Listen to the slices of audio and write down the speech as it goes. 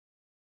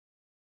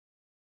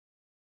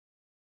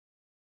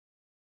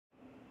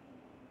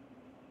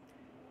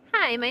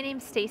Hi, my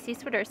name's Stacy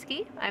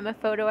Swiderski. I'm a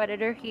photo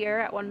editor here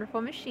at Wonderful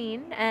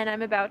Machine, and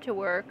I'm about to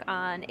work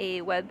on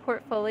a web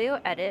portfolio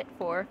edit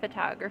for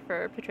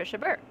photographer Patricia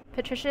Burke.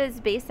 Patricia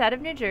is based out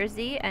of New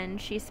Jersey, and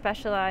she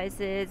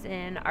specializes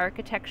in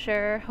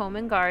architecture, home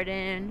and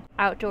garden,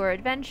 outdoor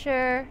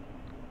adventure,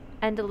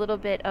 and a little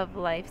bit of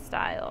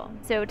lifestyle.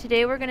 So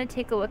today we're going to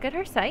take a look at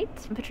her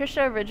site.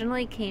 Patricia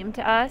originally came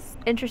to us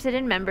interested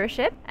in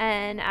membership,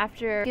 and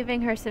after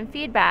giving her some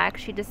feedback,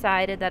 she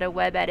decided that a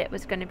web edit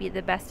was going to be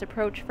the best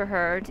approach for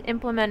her to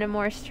implement a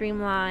more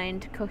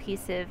streamlined,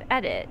 cohesive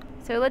edit.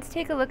 So let's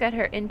take a look at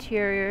her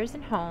interiors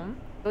and home.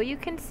 So you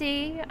can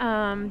see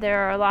there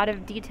are a lot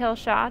of detail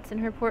shots in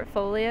her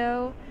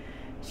portfolio.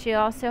 She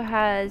also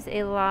has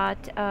a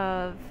lot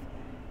of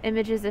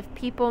images of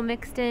people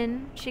mixed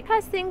in. She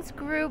has things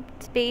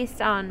grouped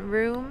based on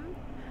room.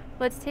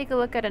 Let's take a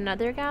look at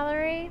another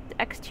gallery,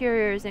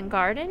 exteriors and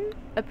garden.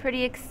 A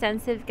pretty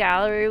extensive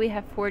gallery. We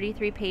have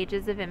 43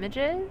 pages of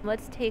images.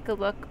 Let's take a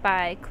look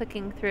by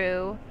clicking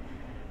through.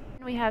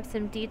 We have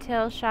some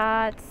detail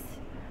shots,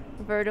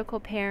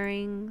 vertical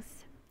pairings,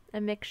 a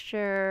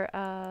mixture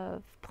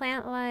of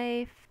plant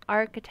life,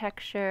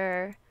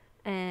 architecture,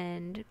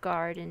 and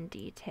garden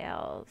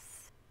details.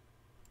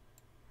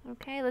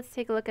 Okay, let's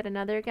take a look at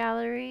another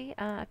gallery,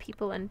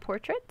 people and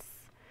portraits.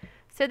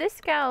 So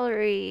this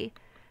gallery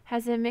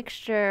has a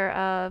mixture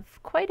of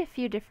quite a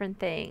few different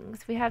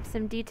things. We have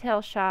some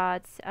detail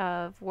shots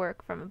of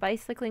work from a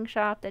bicycling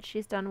shop that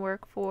she's done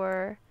work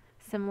for,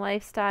 some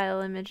lifestyle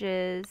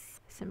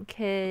images, some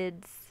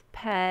kids,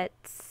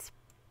 pets,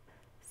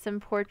 some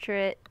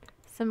portrait,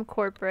 some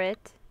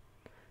corporate.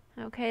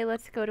 Okay,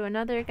 let's go to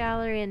another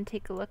gallery and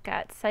take a look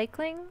at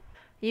cycling.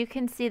 You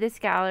can see this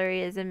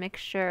gallery is a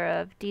mixture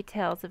of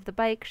details of the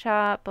bike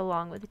shop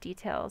along with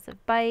details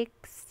of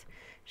bikes.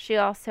 She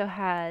also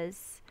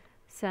has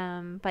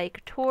some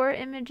bike tour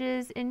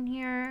images in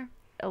here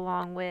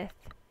along with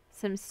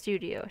some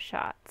studio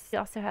shots. She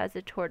also has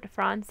a Tour de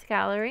France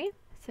gallery.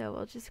 So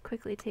we'll just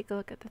quickly take a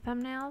look at the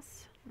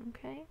thumbnails.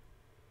 Okay.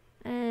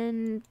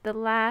 And the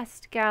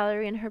last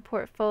gallery in her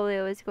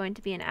portfolio is going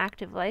to be an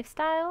active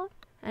lifestyle.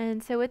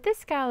 And so with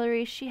this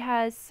gallery, she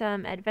has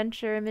some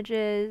adventure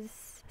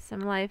images,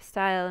 some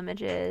lifestyle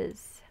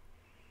images.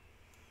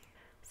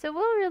 So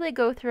we'll really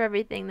go through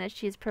everything that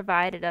she's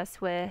provided us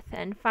with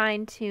and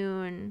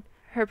fine-tune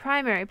her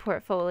primary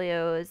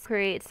portfolios,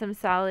 create some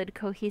solid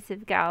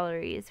cohesive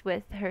galleries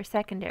with her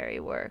secondary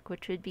work,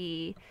 which would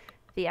be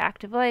the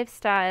active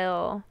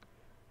lifestyle,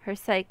 her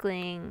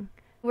cycling.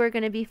 We're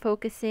going to be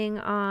focusing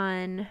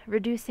on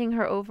reducing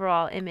her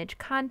overall image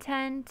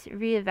content,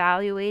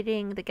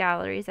 reevaluating the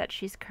galleries that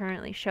she's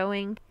currently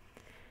showing,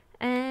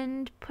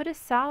 and put a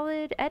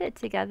solid edit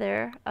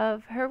together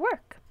of her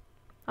work.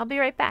 I'll be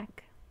right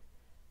back.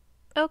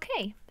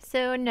 Okay,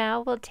 so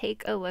now we'll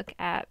take a look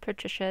at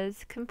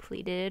Patricia's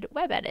completed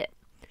web edit.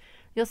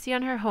 You'll see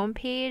on her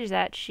homepage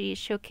that she's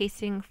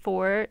showcasing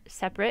 4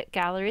 separate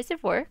galleries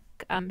of work.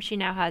 She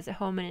now has a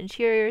home and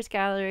interiors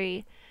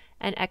gallery,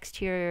 an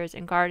exteriors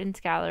and gardens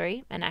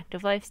gallery, an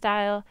active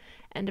lifestyle,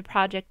 and a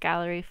project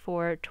gallery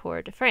for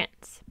Tour de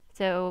France.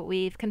 So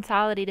we've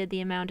consolidated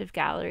the amount of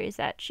galleries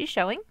that she's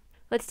showing.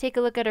 Let's take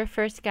a look at our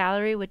first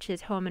gallery, which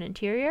is home and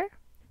interior.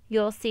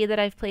 You'll see that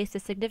I've placed a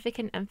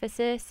significant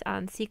emphasis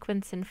on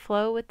sequence and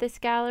flow with this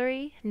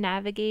gallery,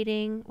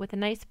 navigating with a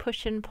nice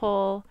push and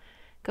pull,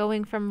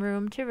 going from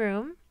room to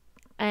room,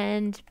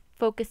 and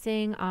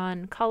focusing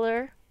on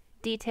color,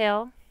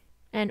 detail,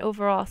 and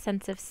overall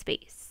sense of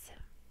space.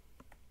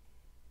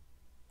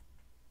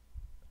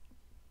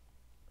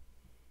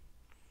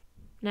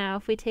 Now,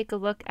 if we take a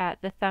look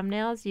at the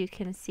thumbnails, you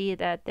can see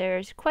that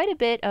there's quite a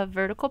bit of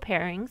vertical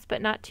pairings,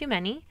 but not too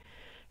many.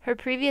 Her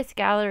previous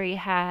gallery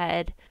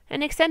had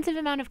an extensive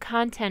amount of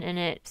content in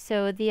it,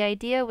 so the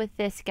idea with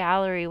this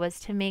gallery was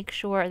to make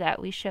sure that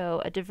we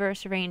show a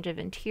diverse range of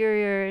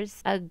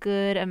interiors, a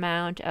good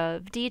amount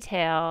of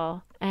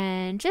detail,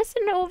 and just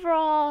an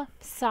overall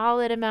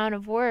solid amount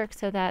of work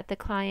so that the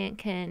client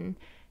can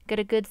get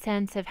a good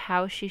sense of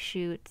how she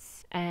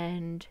shoots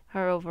and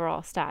her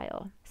overall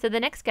style. So the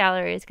next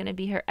gallery is going to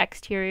be her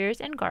exteriors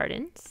and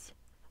gardens.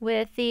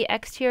 With the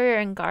exterior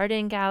and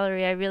garden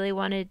gallery, I really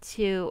wanted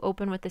to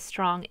open with a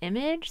strong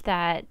image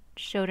that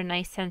showed a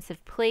nice sense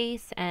of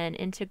place and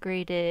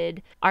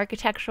integrated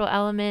architectural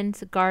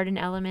elements, garden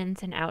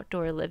elements, and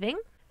outdoor living.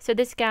 So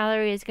this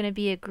gallery is going to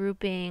be a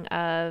grouping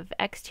of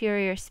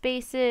exterior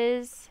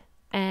spaces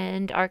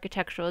and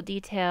architectural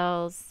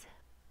details,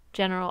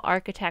 general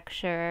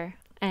architecture,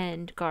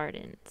 and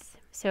gardens.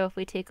 So if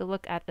we take a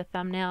look at the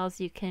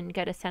thumbnails, you can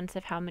get a sense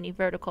of how many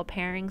vertical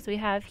pairings we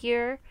have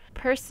here.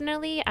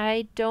 Personally,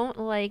 I don't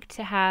like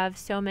to have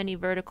so many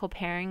vertical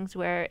pairings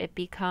where it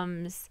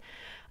becomes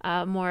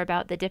more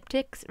about the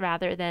diptychs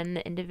rather than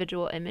the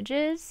individual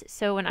images.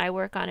 So when I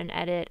work on an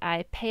edit,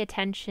 I pay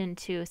attention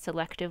to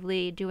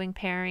selectively doing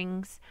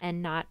pairings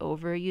and not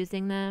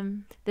overusing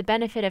them. The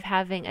benefit of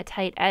having a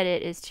tight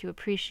edit is to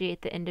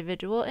appreciate the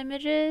individual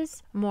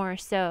images more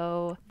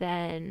so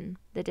than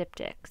the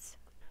diptychs.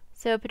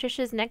 So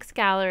Patricia's next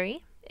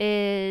gallery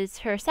is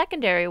her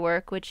secondary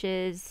work, which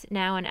is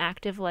now an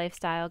active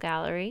lifestyle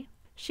gallery.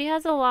 She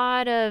has a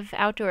lot of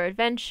outdoor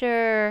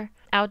adventure,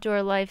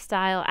 outdoor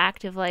lifestyle,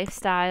 active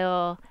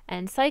lifestyle,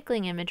 and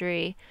cycling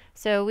imagery.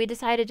 So we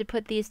decided to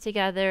put these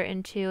together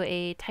into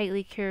a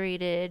tightly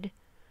curated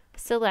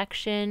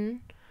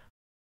selection.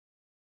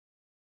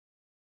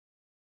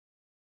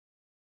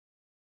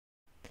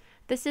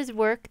 This is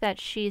work that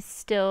she's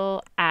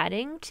still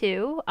adding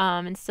to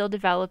and still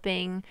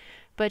developing,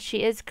 but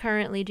she is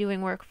currently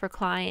doing work for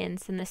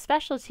clients in this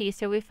specialty,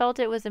 so we felt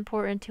it was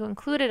important to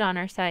include it on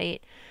our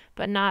site,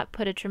 but not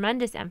put a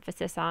tremendous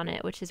emphasis on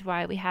it, which is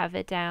why we have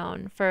it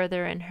down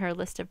further in her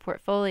list of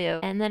portfolio.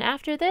 And then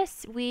after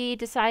this, we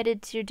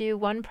decided to do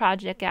one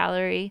project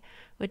gallery,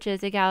 which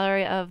is a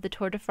gallery of the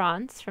Tour de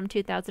France from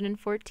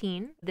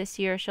 2014. This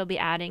year she'll be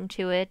adding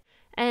to it.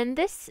 And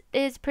this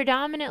is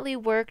predominantly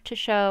work to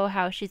show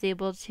how she's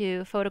able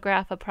to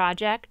photograph a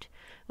project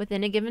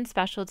within a given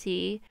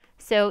specialty.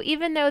 So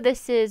even though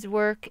this is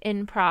work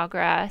in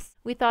progress,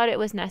 we thought it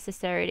was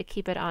necessary to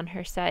keep it on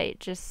her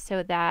site just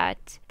so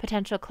that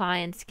potential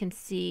clients can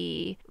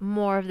see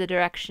more of the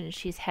direction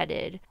she's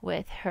headed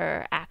with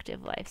her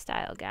active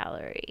lifestyle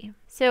gallery.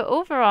 So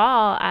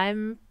overall,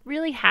 I'm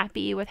really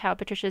happy with how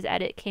Patricia's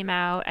edit came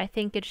out. I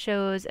think it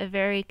shows a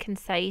very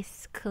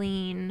concise,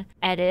 clean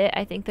edit.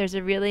 I think there's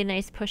a really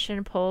nice push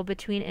and pull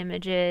between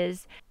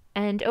images.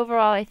 And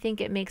overall, I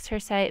think it makes her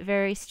site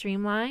very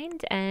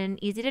streamlined and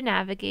easy to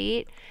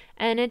navigate,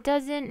 and it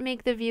doesn't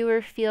make the viewer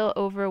feel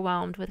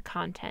overwhelmed with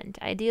content.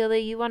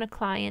 Ideally, you want a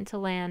client to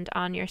land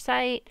on your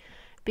site,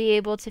 be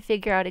able to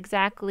figure out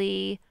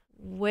exactly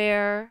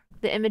where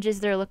the images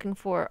they're looking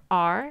for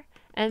are,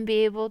 and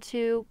be able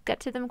to get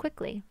to them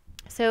quickly.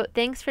 So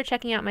thanks for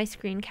checking out my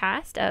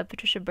screencast of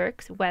Patricia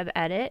Burke's web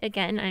edit.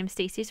 Again, I'm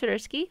Stacy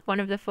Swiderski,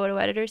 one of the photo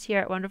editors here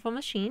at Wonderful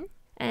Machine.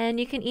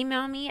 And you can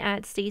email me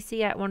at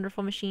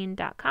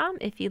stacy@wonderfulmachine.com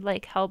if you'd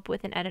like help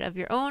with an edit of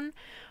your own,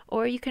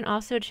 or you can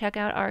also check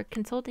out our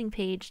consulting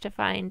page to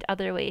find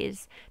other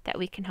ways that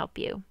we can help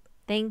you.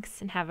 Thanks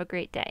and have a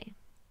great day.